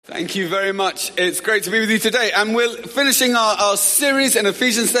Thank you very much. It's great to be with you today. And we're finishing our series in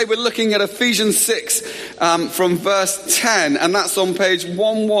Ephesians today. We're looking at Ephesians 6 from verse 10. And that's on page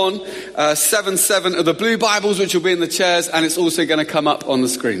 1177 of the blue Bibles, which will be in the chairs. And it's also going to come up on the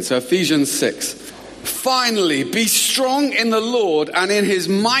screen. So Ephesians 6. Finally, be strong in the Lord and in his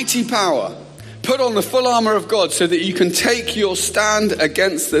mighty power. Put on the full armor of God so that you can take your stand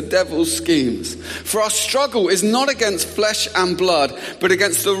against the devil's schemes. For our struggle is not against flesh and blood, but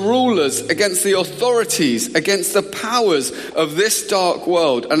against the rulers, against the authorities, against the powers of this dark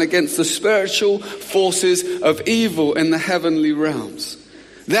world, and against the spiritual forces of evil in the heavenly realms.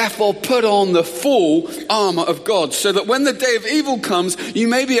 Therefore, put on the full armor of God so that when the day of evil comes, you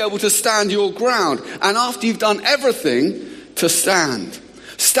may be able to stand your ground. And after you've done everything, to stand.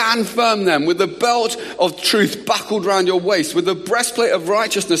 Stand firm then, with the belt of truth buckled round your waist, with the breastplate of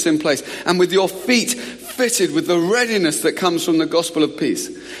righteousness in place, and with your feet fitted with the readiness that comes from the gospel of peace.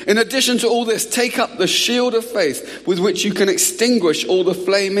 In addition to all this, take up the shield of faith with which you can extinguish all the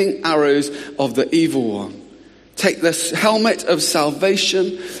flaming arrows of the evil one. Take the helmet of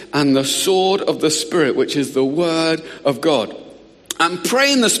salvation and the sword of the Spirit, which is the word of God. And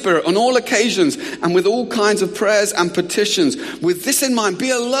pray in the Spirit on all occasions and with all kinds of prayers and petitions. With this in mind,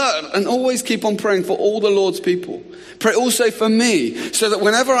 be alert and always keep on praying for all the Lord's people. Pray also for me, so that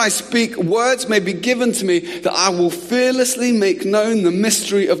whenever I speak, words may be given to me, that I will fearlessly make known the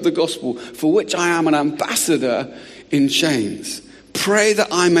mystery of the gospel, for which I am an ambassador in chains. Pray that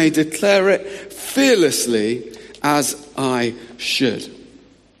I may declare it fearlessly as I should.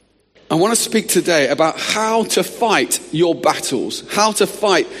 I want to speak today about how to fight your battles. How to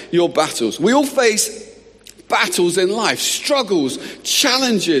fight your battles. We all face battles in life, struggles,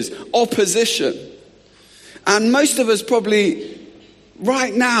 challenges, opposition. And most of us probably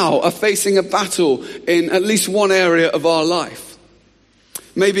right now are facing a battle in at least one area of our life.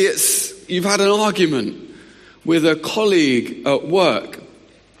 Maybe it's you've had an argument with a colleague at work,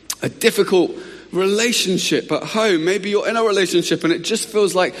 a difficult relationship at home. Maybe you're in a relationship and it just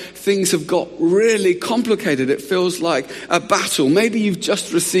feels like things have got really complicated. It feels like a battle. Maybe you've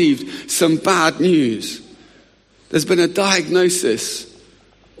just received some bad news. There's been a diagnosis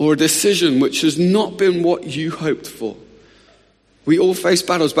or a decision which has not been what you hoped for. We all face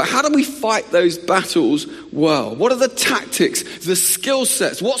battles, but how do we fight those battles well? What are the tactics, the skill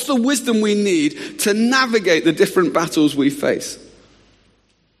sets? What's the wisdom we need to navigate the different battles we face?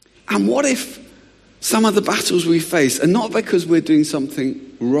 And what if some of the battles we face are not because we're doing something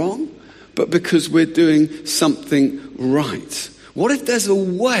wrong, but because we're doing something right? What if there's a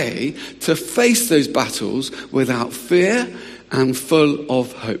way to face those battles without fear and full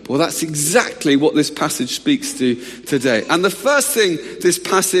of hope? Well, that's exactly what this passage speaks to today. And the first thing this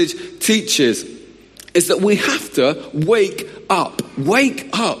passage teaches is that we have to wake up. Wake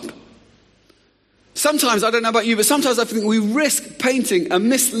up. Sometimes, I don't know about you, but sometimes I think we risk painting a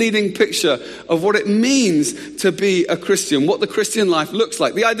misleading picture of what it means to be a Christian, what the Christian life looks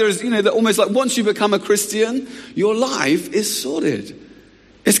like. The idea is, that almost like once you become a Christian, your life is sorted.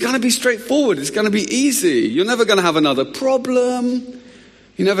 It's going to be straightforward. It's going to be easy. You're never going to have another problem.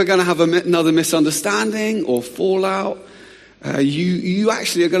 You're never going to have another misunderstanding or fallout. You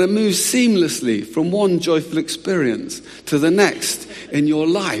actually are going to move seamlessly from one joyful experience to the next in your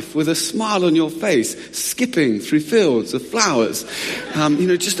life with a smile on your face, skipping through fields of flowers.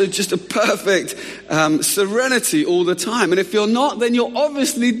 Just a perfect serenity all the time. And if you're not, then you're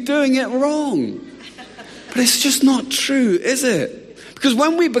obviously doing it wrong. But it's just not true, is it? Because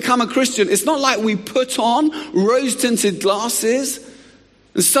when we become a Christian, it's not like we put on rose-tinted glasses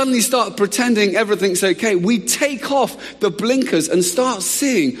and suddenly start pretending everything's okay. We take off the blinkers and start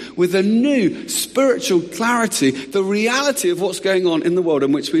seeing with a new spiritual clarity the reality of what's going on in the world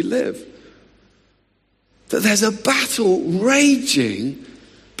in which we live. That there's a battle raging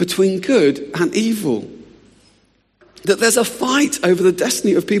between good and evil. That there's a fight over the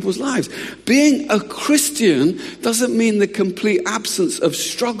destiny of people's lives. Being a Christian doesn't mean the complete absence of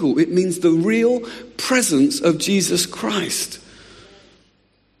struggle. It means the real presence of Jesus Christ.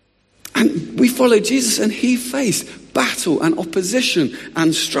 And we follow Jesus and he faced battle and opposition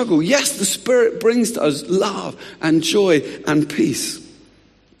and struggle. Yes, the Spirit brings to us love and joy and peace.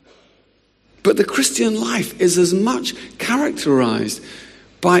 But the Christian life is as much characterized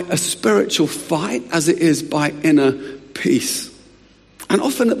by a spiritual fight as it is by inner peace. And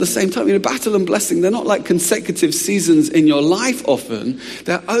often at the same time, battle and blessing, they're not like consecutive seasons in your life often.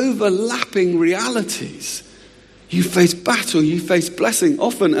 They're overlapping realities. You face battle, you face blessing,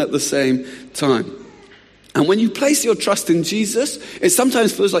 often at the same time. And when you place your trust in Jesus, it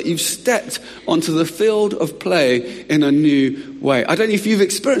sometimes feels like you've stepped onto the field of play in a new way. I don't know if you've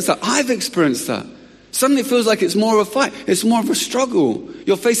experienced that. I've experienced that. Suddenly it feels like it's more of a fight. It's more of a struggle.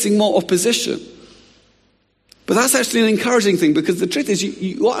 You're facing more opposition. But that's actually an encouraging thing, because the truth is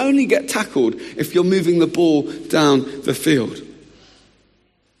you only get tackled if you're moving the ball down the field.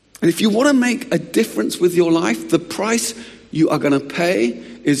 And if you want to make a difference with your life, the price you are going to pay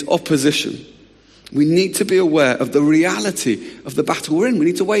is opposition. We need to be aware of the reality of the battle we're in. We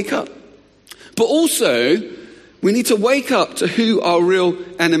need to wake up. But also, we need to wake up to who our real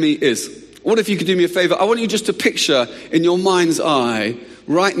enemy is. What if you could do me a favor? I want you just to picture in your mind's eye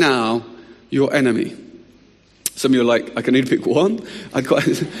right now your enemy. Some of you are like, I can only pick one.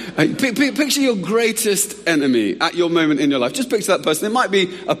 Picture your greatest enemy at your moment in your life. Just picture that person. It might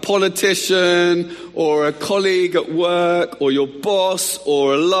be a politician or a colleague at work or your boss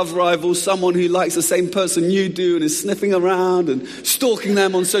or a love rival, someone who likes the same person you do and is sniffing around and stalking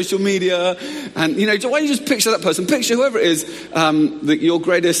them on social media. And, why don't you just picture that person? Picture whoever it is, your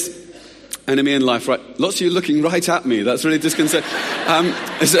greatest enemy in life, right? Lots of you looking right at me. That's really disconcerting.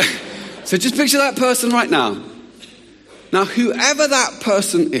 So just picture that person right now. Now, whoever that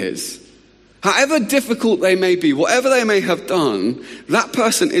person is, however difficult they may be, whatever they may have done, that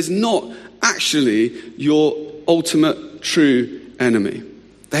person is not actually your ultimate true enemy.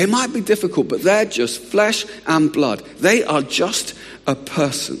 They might be difficult, but they're just flesh and blood. They are just a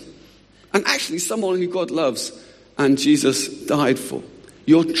person. And actually someone who God loves and Jesus died for.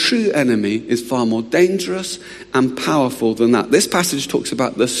 Your true enemy is far more dangerous and powerful than that. This passage talks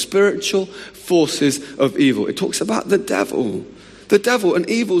about the spiritual forces of evil. It talks about the devil. The devil, an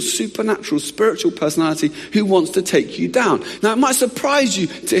evil, supernatural, spiritual personality who wants to take you down. Now, it might surprise you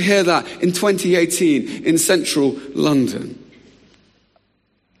to hear that in 2018 in central London.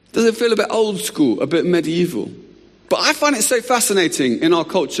 Does it feel a bit old school, a bit medieval? But I find it so fascinating in our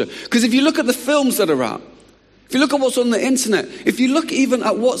culture. Because if you look at the films that are out, if you look at what's on the internet, if you look even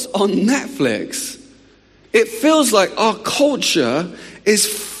at what's on Netflix, it feels like our culture is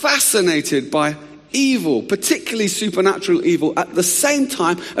fascinated by evil, particularly supernatural evil, at the same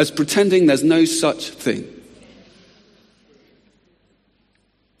time as pretending there's no such thing.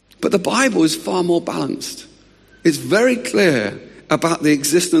 But the Bible is far more balanced. It's very clear about the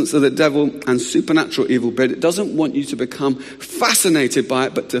existence of the devil and supernatural evil, but it doesn't want you to become fascinated by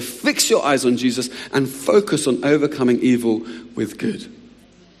it, but to fix your eyes on Jesus and focus on overcoming evil with good.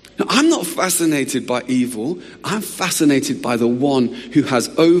 Now, I'm not fascinated by evil. I'm fascinated by the one who has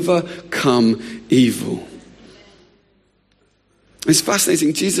overcome evil. It's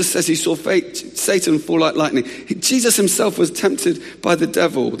fascinating. Jesus says he saw Satan fall like lightning. Jesus himself was tempted by the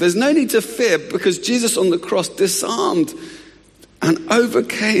devil. There's no need to fear, because Jesus on the cross disarmed and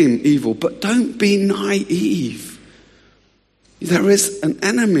overcame evil. But don't be naive. There is an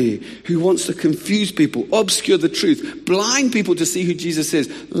enemy who wants to confuse people, obscure the truth, blind people to see who Jesus is,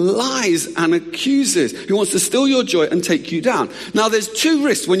 lies and accuses, who wants to steal your joy and take you down. Now, there's two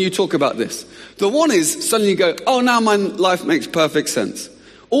risks when you talk about this. The one is suddenly you go, oh, now my life makes perfect sense.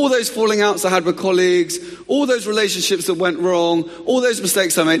 All those falling outs I had with colleagues, all those relationships that went wrong, all those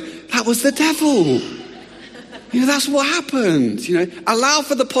mistakes I made, that was the devil. That's what happened. Allow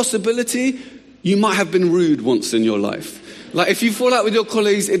for the possibility you might have been rude once in your life. Like if you fall out with your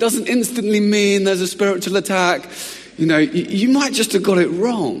colleagues, it doesn't instantly mean there's a spiritual attack. You might just have got it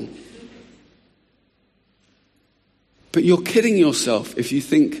wrong. But you're kidding yourself if you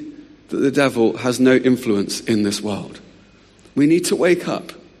think that the devil has no influence in this world. We need to wake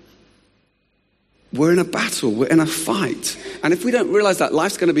up. We're in a battle. We're in a fight. And if we don't realize that,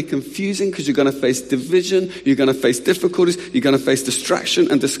 life's going to be confusing, because you're going to face division. You're going to face difficulties. You're going to face distraction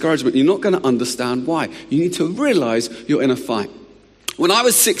and discouragement. You're not going to understand why. You need to realize you're in a fight. When I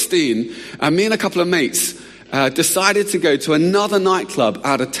was 16, me and a couple of mates decided to go to another nightclub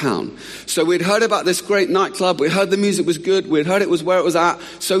out of town. So we'd heard about this great nightclub. We heard the music was good. We'd heard it was where it was at.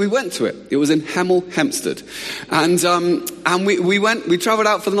 So we went to it. It was in Hemel Hempstead. And we traveled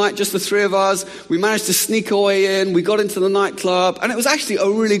out for the night, just the three of us. We managed to sneak our way in. We got into the nightclub, and it was actually a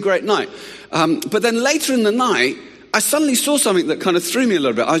really great night. But then later in the night, I suddenly saw something that kind of threw me a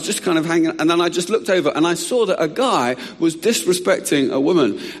little bit. I was just kind of hanging, and then I just looked over and I saw that a guy was disrespecting a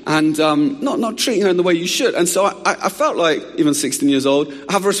woman and not treating her in the way you should. And so I felt like, even 16 years old,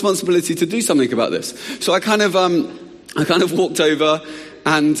 I have a responsibility to do something about this. So I kind of walked over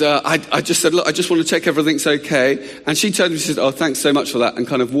and I just said, look, I just want to check everything's okay. And she turned to me and said, oh, thanks so much for that, and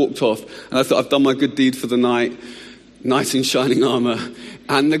kind of walked off. And I thought, I've done my good deed for the night. knight in shining armor.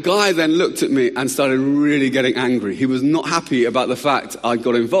 And the guy then looked at me and started really getting angry. He was not happy about the fact I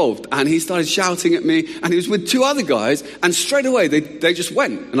got involved. And he started shouting at me, and he was with two other guys, and straight away they just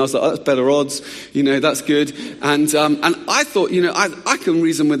went. And I was like, oh, that's better odds, that's good. And I thought, I can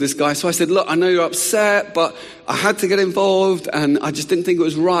reason with this guy. So I said, look, I know you're upset, but I had to get involved, and I just didn't think it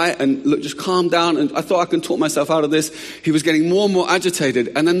was right. And look, just calm down. And I thought I can talk myself out of this. He was getting more and more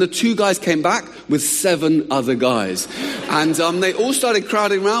agitated. And then the two guys came back with 7 other guys. And they all started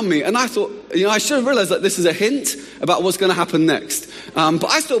crowding around me. And I thought, I should have realized that this is a hint about what's going to happen next. But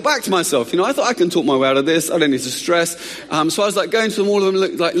I still backed myself. I thought I can talk my way out of this. I don't need to stress. So I was like going to them, all of them,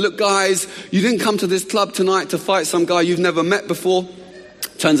 look guys, you didn't come to this club tonight to fight some guy you've never met before.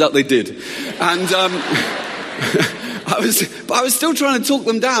 Turns out they did. And I was still trying to talk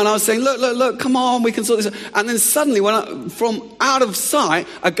them down. I was saying, look, come on, we can sort this out. And then suddenly, from out of sight,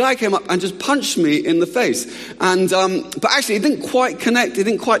 a guy came up and just punched me in the face. And but actually, it didn't quite connect. It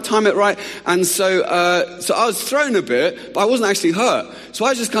didn't quite time it right. And so I was thrown a bit, but I wasn't actually hurt. So I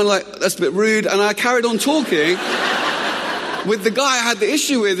was just kind of like, that's a bit rude. And I carried on talking with the guy I had the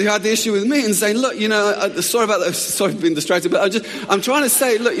issue with, who had the issue with me, and saying, look, sorry about that, sorry for being distracted, but I'm trying to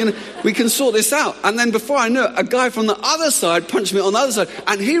say, look, we can sort this out. And then before I knew it, a guy from the other side punched me on the other side,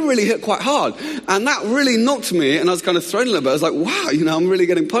 and he really hit quite hard. And that really knocked me, and I was kind of thrown a little bit. I was like, wow, I'm really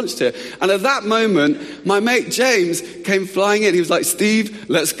getting punched here. And at that moment, my mate James came flying in. He was like,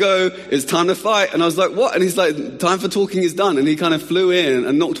 Steve, let's go. It's time to fight. And I was like, what? And he's like, time for talking is done. And he kind of flew in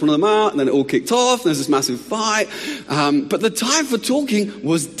and knocked one of them out, and then it all kicked off. And there's this massive fight. But the time for talking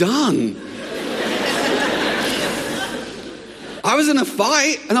was done. I was in a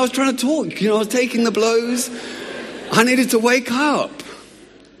fight and I was trying to talk. I was taking the blows. I needed to wake up.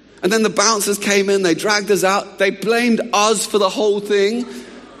 And then the bouncers came in, they dragged us out. They blamed us for the whole thing.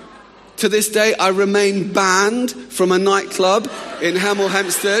 To this day, I remain banned from a nightclub in Hemel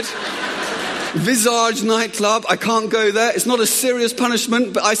Hempstead. Visage nightclub. I can't go there. It's not a serious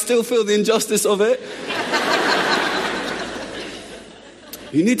punishment, but I still feel the injustice of it.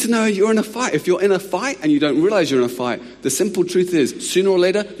 You need to know you're in a fight. If you're in a fight and you don't realize you're in a fight, the simple truth is, sooner or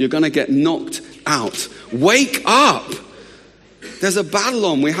later, you're going to get knocked out. Wake up. There's a battle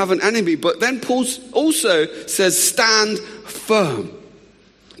on. We have an enemy. But then Paul also says, stand firm.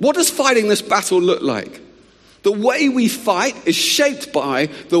 What does fighting this battle look like? The way we fight is shaped by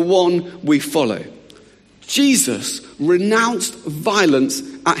the one we follow. Jesus renounced violence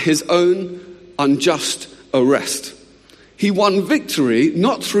at his own unjust arrest. He won victory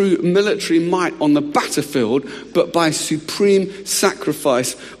not through military might on the battlefield, but by supreme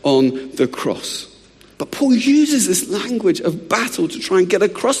sacrifice on the cross. But Paul uses this language of battle to try and get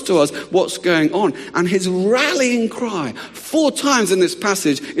across to us what's going on. And his rallying cry 4 times in this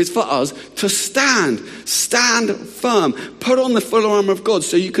passage is for us to stand firm, put on the full armor of God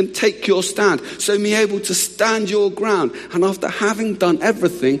so you can take your stand, so be able to stand your ground. And after having done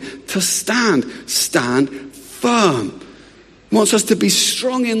everything, to stand firm. He wants us to be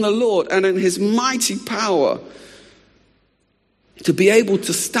strong in the Lord and in his mighty power, to be able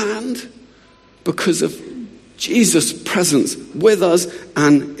to stand because of Jesus' presence with us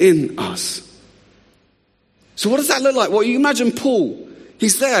and in us. So what does that look like? Well, you imagine Paul.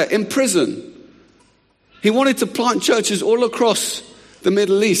 He's there in prison. He wanted to plant churches all across the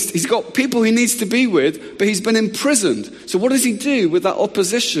Middle East. He's got people he needs to be with, but he's been imprisoned. So what does he do with that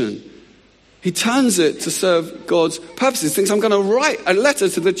opposition? He turns it to serve God's purposes. He thinks, I'm going to write a letter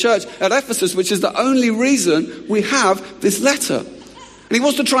to the church at Ephesus, which is the only reason we have this letter. And he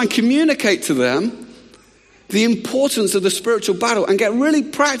wants to try and communicate to them the importance of the spiritual battle and get really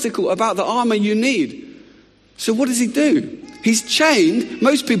practical about the armor you need. So what does he do? He's chained,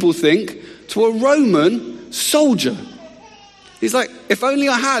 most people think, to a Roman soldier. He's like, if only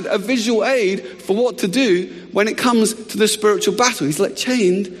I had a visual aid for what to do when it comes to the spiritual battle. He's like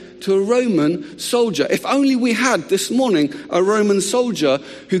chained to a Roman soldier. If only we had this morning a Roman soldier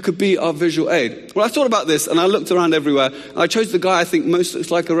who could be our visual aid. Well, I thought about this and I looked around everywhere. I chose the guy I think most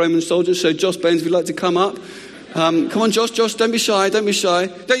looks like a Roman soldier. So Josh Baines, if you'd like to come up. Come on, Josh, don't be shy. Don't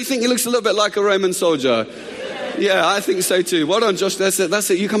you think he looks a little bit like a Roman soldier? Yeah, I think so too. Well done, Josh. That's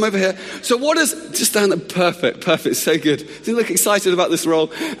it. You come over here. So what is, just stand there. Perfect. So good. You look excited about this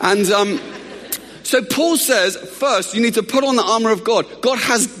role. And, so Paul says, first, you need to put on the armor of God. God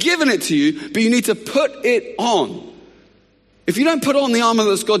has given it to you, but you need to put it on. If you don't put on the armor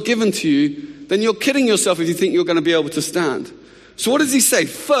that's God given to you, then you're kidding yourself if you think you're going to be able to stand. So what does he say?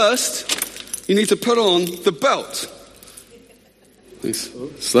 First, you need to put on the belt. Thanks.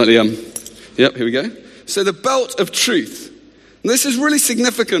 Slightly, yep, here we go. So the belt of truth. And this is really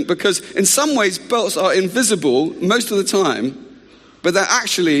significant because in some ways belts are invisible most of the time, but they're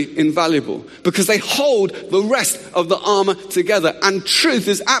actually invaluable because they hold the rest of the armor together. And truth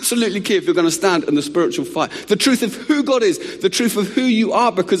is absolutely key if you're going to stand in the spiritual fight. The truth of who God is, the truth of who you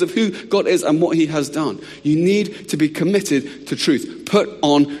are because of who God is and what he has done. You need to be committed to truth. Put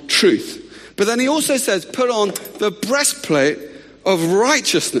on truth. But then he also says, put on the breastplate of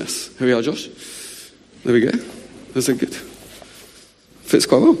righteousness. Here we are, Josh. There we go. That's a good. Fits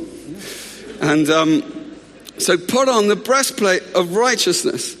quite well. And so put on the breastplate of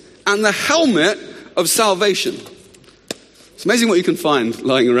righteousness and the helmet of salvation. It's amazing what you can find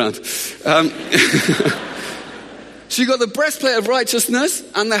lying around. So you've got the breastplate of righteousness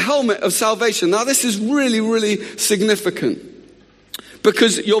and the helmet of salvation. Now this is really, really significant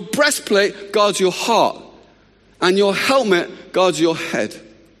because your breastplate guards your heart and your helmet guards your head.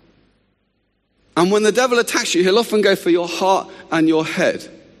 And when the devil attacks you, he'll often go for your heart and your head,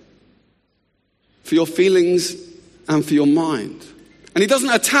 for your feelings and for your mind. And he doesn't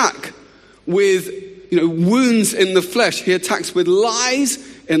attack with, wounds in the flesh. He attacks with lies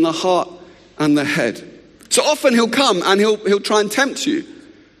in the heart and the head. So often he'll come and he'll try and tempt you.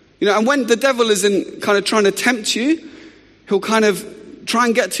 And when the devil is in kind of trying to tempt you, he'll kind of try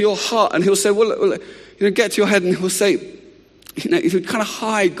and get to your heart and he'll say, get to your head, and he'll say, he'll kind of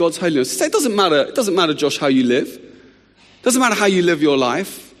hide God's holiness. Say, it doesn't matter, Josh, how you live. It doesn't matter how you live your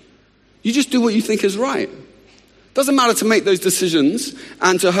life. You just do what you think is right. It doesn't matter to make those decisions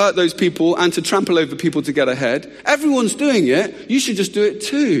and to hurt those people and to trample over people to get ahead. Everyone's doing it. You should just do it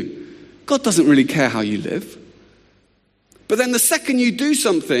too. God doesn't really care how you live. But then the second you do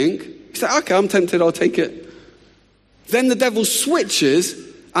something, you say, okay, I'm tempted, I'll take it. Then the devil switches,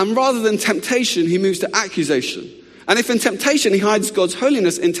 and rather than temptation, he moves to accusation. And if in temptation he hides God's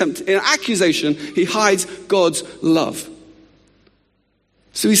holiness, in accusation he hides God's love.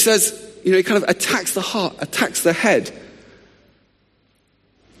 So he says, he kind of attacks the heart, attacks the head.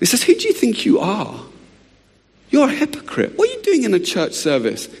 He says, who do you think you are? You're a hypocrite. What are you doing in a church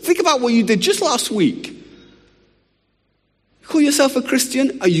service? Think about what you did just last week. You call yourself a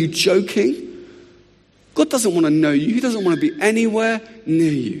Christian? Are you joking? God doesn't want to know you. He doesn't want to be anywhere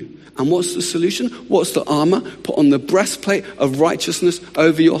near you. And what's the solution? What's the armor? Put on the breastplate of righteousness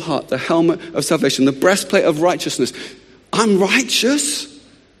over your heart, the helmet of salvation, the breastplate of righteousness. I'm righteous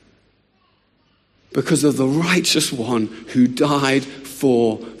because of the righteous one who died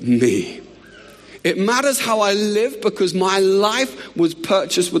for me. It matters how I live because my life was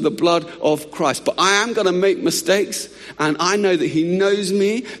purchased with the blood of Christ. But I am going to make mistakes, and I know that he knows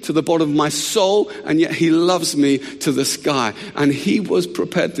me to the bottom of my soul, and yet he loves me to the sky. And he was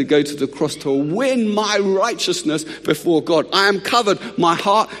prepared to go to the cross to win my righteousness before God. I am covered. My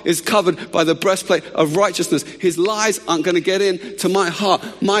heart is covered by the breastplate of righteousness. His lies aren't going to get into my heart.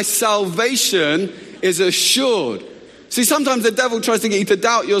 My salvation is assured. See, sometimes the devil tries to get you to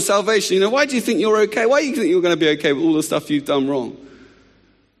doubt your salvation. Why do you think you're okay? Why do you think you're going to be okay with all the stuff you've done wrong?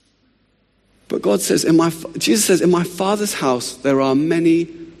 But God says, Jesus says, in my Father's house, there are many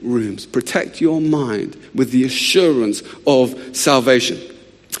rooms. Protect your mind with the assurance of salvation.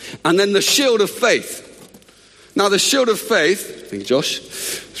 And then the shield of faith. Now, the shield of faith, thank you, Josh.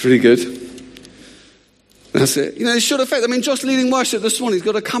 It's really good. That's it. The shield of faith. Josh leading worship this morning. He's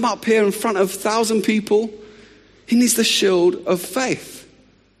got to come up here in front of 1,000 people. He needs the shield of faith.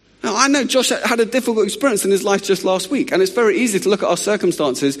 Now, I know Josh had a difficult experience in his life just last week, and it's very easy to look at our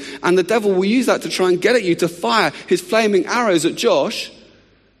circumstances, and the devil will use that to try and get at you, to fire his flaming arrows at Josh,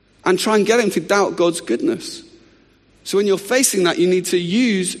 and try and get him to doubt God's goodness. So when you're facing that, you need to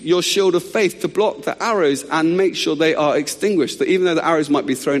use your shield of faith to block the arrows and make sure they are extinguished, that even though the arrows might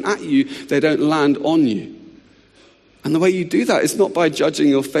be thrown at you, they don't land on you. And the way you do that is not by judging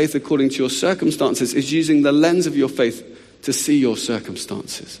your faith according to your circumstances, it's using the lens of your faith to see your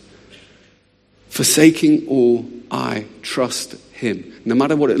circumstances. Forsaking all, I trust him. No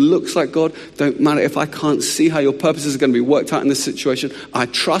matter what it looks like, God, don't matter if I can't see how your purposes are going to be worked out in this situation. I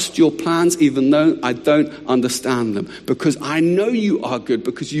trust your plans even though I don't understand them. Because I know you are good,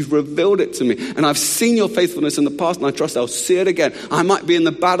 because you've revealed it to me. And I've seen your faithfulness in the past, and I trust I'll see it again. I might be in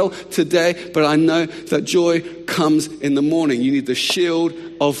the battle today, but I know that joy comes in the morning. You need the shield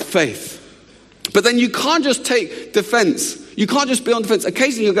of faith. But then you can't just take defense. You can't just be on defense.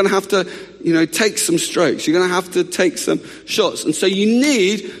 Occasionally you're going to have to, take some strokes. You're going to have to take some shots. And so you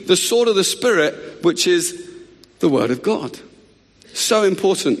need the sword of the Spirit, which is the Word of God. So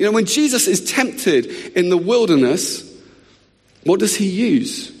important. When Jesus is tempted in the wilderness, what does he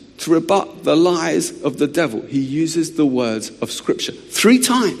use to rebut the lies of the devil? He uses the words of Scripture. 3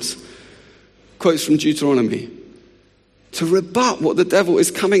 times. Quotes from Deuteronomy. to rebut what the devil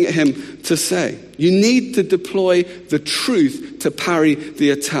is coming at him to say. You need to deploy the truth to parry the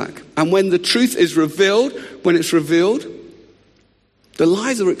attack. And when the truth is revealed, the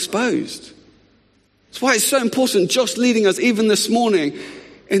lies are exposed. That's why it's so important, Josh leading us even this morning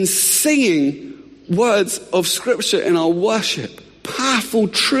in singing words of scripture in our worship. Powerful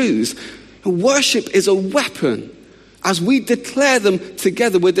truths. And worship is a weapon. As we declare them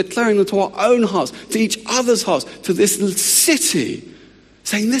together, we're declaring them to our own hearts, to each other's hearts, to this city,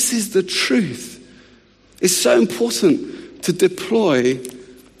 saying this is the truth. It's so important to deploy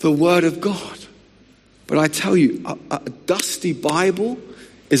the word of God. But I tell you, a dusty Bible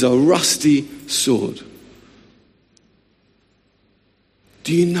is a rusty sword.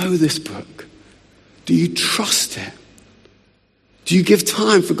 Do you know this book? Do you trust it? Do you give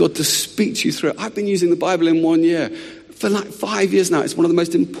time for God to speak to you through it? I've been using the Bible in 1 year. For like 5 years now, it's one of the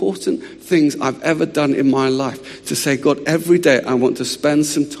most important things I've ever done in my life. To say, God, every day I want to spend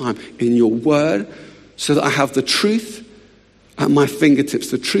some time in your word so that I have the truth at my fingertips,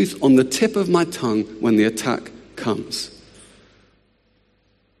 the truth on the tip of my tongue when the attack comes.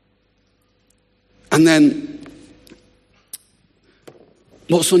 And then,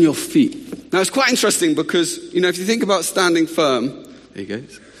 what's on your feet? Now, it's quite interesting because, if you think about standing firm, there you go,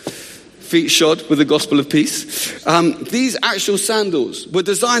 feet shod with the gospel of peace. These actual sandals were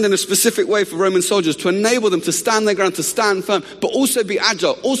designed in a specific way for Roman soldiers to enable them to stand their ground, to stand firm, but also be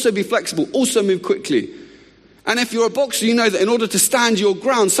agile, also be flexible, also move quickly. And if you're a boxer, you know that in order to stand your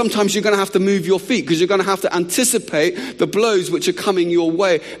ground, sometimes you're going to have to move your feet because you're going to have to anticipate the blows which are coming your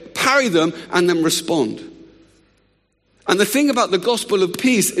way, parry them, and then respond. And the thing about the gospel of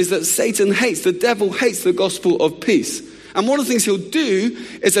peace is that Satan hates, the devil hates the gospel of peace. And one of the things he'll do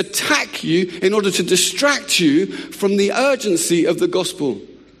is attack you in order to distract you from the urgency of the gospel.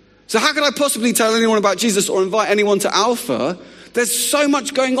 So how could I possibly tell anyone about Jesus or invite anyone to Alpha? There's so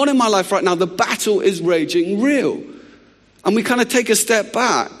much going on in my life right now. The battle is raging real. And we kind of take a step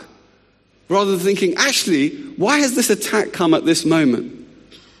back rather than thinking, actually, why has this attack come at this moment?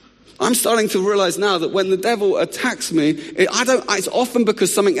 I'm starting to realize now that when the devil attacks me, it's often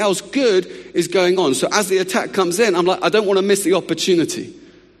because something else good is going on. So as the attack comes in, I'm like, I don't want to miss the opportunity.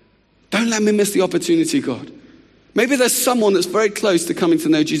 Don't let me miss the opportunity, God. Maybe there's someone that's very close to coming to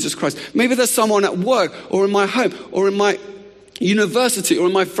know Jesus Christ. Maybe there's someone at work or in my home or in my university or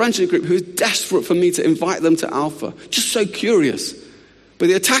in my friendship group who is desperate for me to invite them to Alpha. Just so curious. But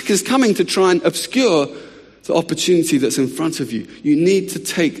the attack is coming to try and obscure the opportunity that's in front of you. You need to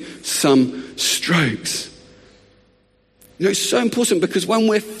take some strokes. It's so important because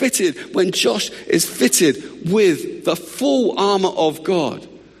when Josh is fitted with the full armor of God,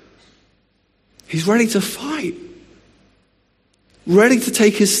 he's ready to fight. Ready to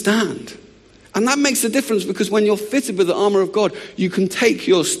take his stand. And that makes a difference because when you're fitted with the armor of God, you can take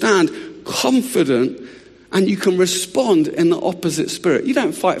your stand confident and you can respond in the opposite spirit. You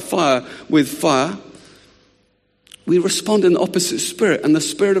don't fight fire with fire. We respond in the opposite spirit, and the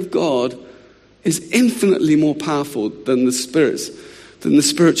Spirit of God is infinitely more powerful than the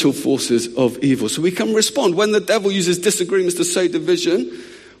spiritual forces of evil. So we can respond. When the devil uses disagreements to sow division,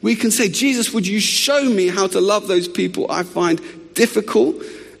 we can say, Jesus, would you show me how to love those people I find difficult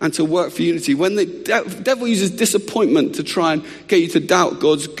and to work for unity? When the devil uses disappointment to try and get you to doubt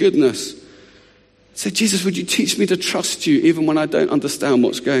God's goodness, say, Jesus, would you teach me to trust you even when I don't understand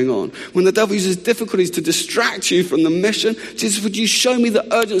what's going on? When the devil uses difficulties to distract you from the mission, Jesus, would you show me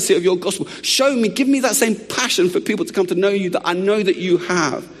the urgency of your gospel? Show me, give me that same passion for people to come to know you that I know that you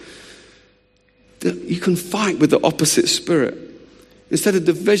have. That you can fight with the opposite spirit. Instead of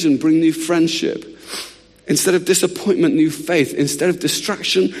division, bring new friendship. Instead of disappointment, new faith. Instead of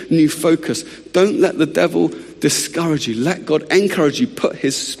distraction, new focus. Don't let the devil discourage you. Let God encourage you. Put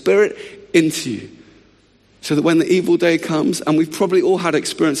his spirit into you. So that when the evil day comes, and we've probably all had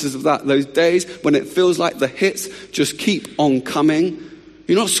experiences of that, those days when it feels like the hits just keep on coming.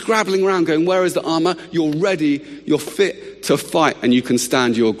 You're not scrabbling around going, where is the armor? You're ready, you're fit to fight, and you can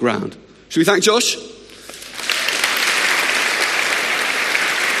stand your ground. Should we thank Josh?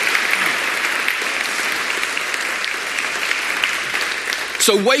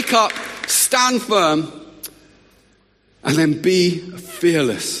 So wake up, stand firm, and then be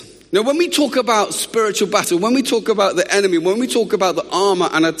fearless. Now, when we talk about spiritual battle, when we talk about the enemy, when we talk about the armor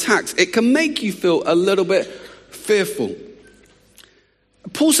and attacks, it can make you feel a little bit fearful.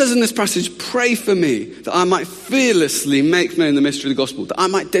 Paul says in this passage, pray for me that I might fearlessly make known the mystery of the gospel, that I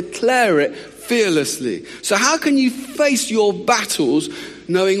might declare it fearlessly. So how can you face your battles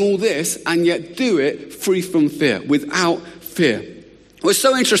knowing all this and yet do it free from fear, without fear? Well, it's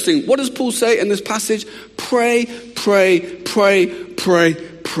so interesting. What does Paul say in this passage? Pray Pray, pray, pray,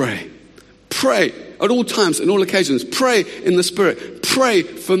 pray. Pray at all times, in all occasions. Pray in the Spirit. Pray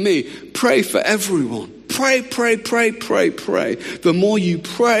for me. Pray for everyone. Pray, pray, pray, pray, pray. The more you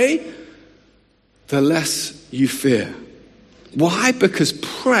pray, the less you fear. Why? Because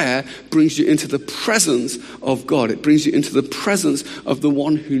prayer brings you into the presence of God. It brings you into the presence of the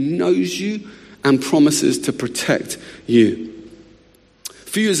one who knows you and promises to protect you. A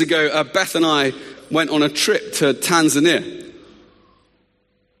few years ago, Beth and I went on a trip to Tanzania.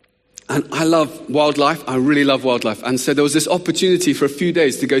 And I love wildlife. I really love wildlife. And so there was this opportunity for a few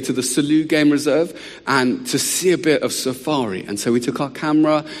days to go to the Selous Game Reserve and to see a bit of safari. And so we took our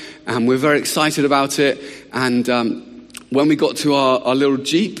camera and we're very excited about it. And when we got to our little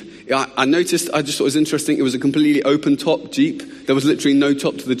Jeep, I noticed, I just thought it was interesting, it was a completely open-top Jeep. There was literally no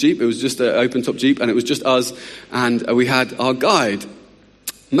top to the Jeep. It was just an open-top Jeep, and it was just us. And we had our guide,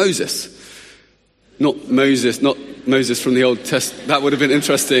 Moses. Not Moses from the Old Testament. That would have been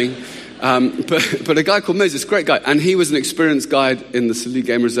interesting. But a guy called Moses, great guy. And he was an experienced guide in the Selous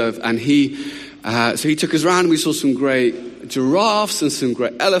Game Reserve. And so he took us around, and we saw some great giraffes and some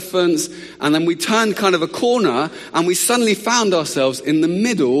great elephants, and then we turned kind of a corner and we suddenly found ourselves in the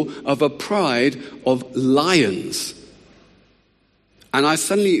middle of a pride of lions. And I was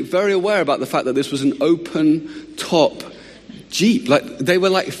suddenly very aware about the fact that this was an open top Jeep. Like they were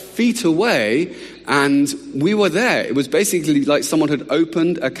like feet away and we were there. It was basically like someone had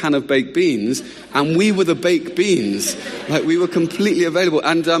opened a can of baked beans and we were the baked beans. Like we were completely available.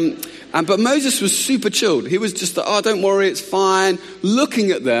 But Moses was super chilled. He was just like, oh, don't worry, it's fine.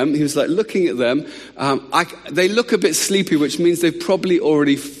 Looking at them, he was like looking at them. They look a bit sleepy, which means they've probably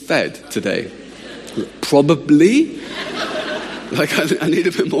already fed today. Probably? Like I need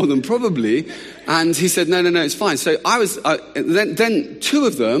a bit more than probably. And he said, no, it's fine. So then two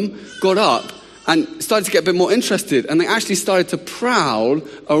of them got up and started to get a bit more interested. And they actually started to prowl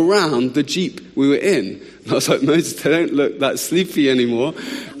around the Jeep we were in. And I was like, Moses, they don't look that sleepy anymore.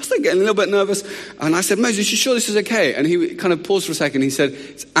 I started getting a little bit nervous. And I said, Moses, you sure this is okay? And he kind of paused for a second. He said,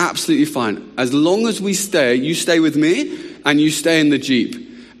 it's absolutely fine. As long as you stay with me and you stay in the Jeep.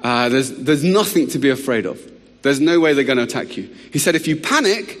 There's nothing to be afraid of. There's no way they're going to attack you. He said, if you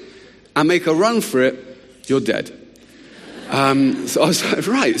panic and make a run for it, you're dead. So I was like,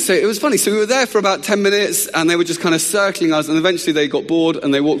 right. So it was funny. So we were there for about 10 minutes and they were just kind of circling us and eventually they got bored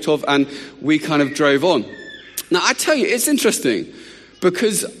and they walked off and we kind of drove on. Now I tell you, it's interesting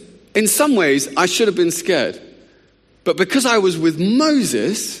because in some ways I should have been scared. But because I was with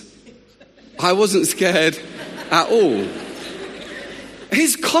Moses, I wasn't scared at all.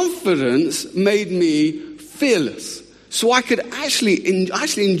 His confidence made me fearless. So I could actually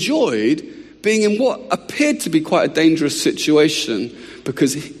enjoyed being in what appeared to be quite a dangerous situation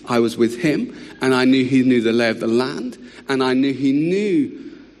because I was with him and I knew he knew the lay of the land and I knew he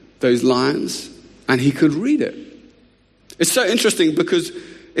knew those lions and he could read it. It's so interesting because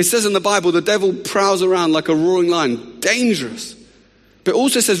it says in the Bible the devil prowls around like a roaring lion, dangerous. But it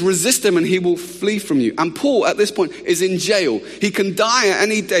also says resist him and he will flee from you. And Paul at this point is in jail. He can die at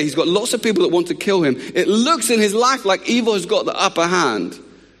any day. He's got lots of people that want to kill him. It looks in his life like evil has got the upper hand.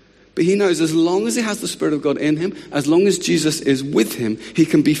 But he knows as long as he has the Spirit of God in him, as long as Jesus is with him, he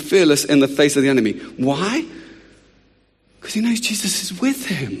can be fearless in the face of the enemy. Why? Because he knows Jesus is with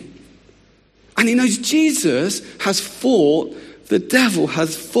him. And he knows Jesus has fought, the devil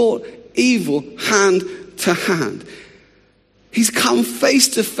has fought evil hand to hand. He's come face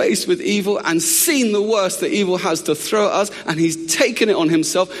to face with evil and seen the worst that evil has to throw at us, and he's taken it on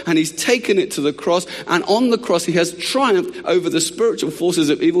himself and he's taken it to the cross, and on the cross he has triumphed over the spiritual forces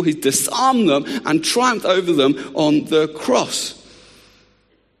of evil. He's disarmed them and triumphed over them on the cross.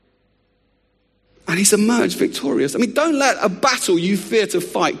 And he's emerged victorious. I mean, don't let a battle you fear to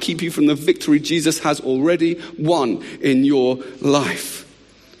fight keep you from the victory Jesus has already won in your life.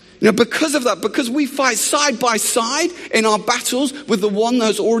 You know, because of that, because we fight side by side in our battles with the one that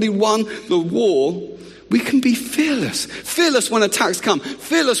has already won the war, we can be fearless. Fearless when attacks come.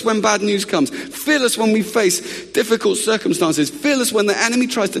 Fearless when bad news comes. Fearless when we face difficult circumstances. Fearless when the enemy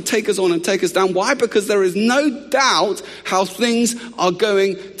tries to take us on and take us down. Why? Because there is no doubt how things are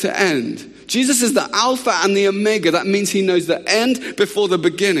going to end. Jesus is the Alpha and the Omega. That means he knows the end before the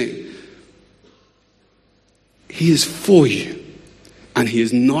beginning. He is for you. And he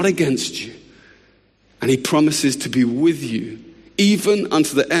is not against you. And he promises to be with you even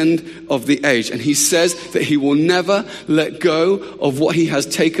unto the end of the age. And he says that he will never let go of what he has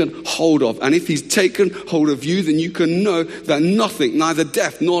taken hold of. And if he's taken hold of you, then you can know that nothing, neither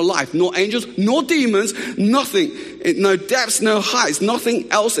death, nor life, nor angels, nor demons, nothing, no depths, no heights,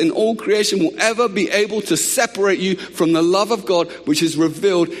 nothing else in all creation will ever be able to separate you from the love of God, which is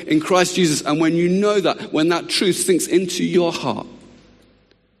revealed in Christ Jesus. And when you know that, when that truth sinks into your heart,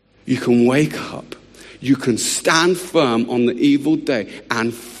 you can wake up. You can stand firm on the evil day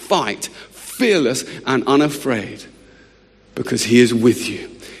and fight, fearless and unafraid, because he is with you,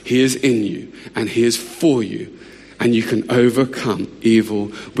 he is in you, and he is for you, and you can overcome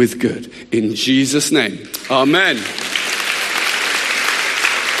evil with good. In Jesus' name, amen.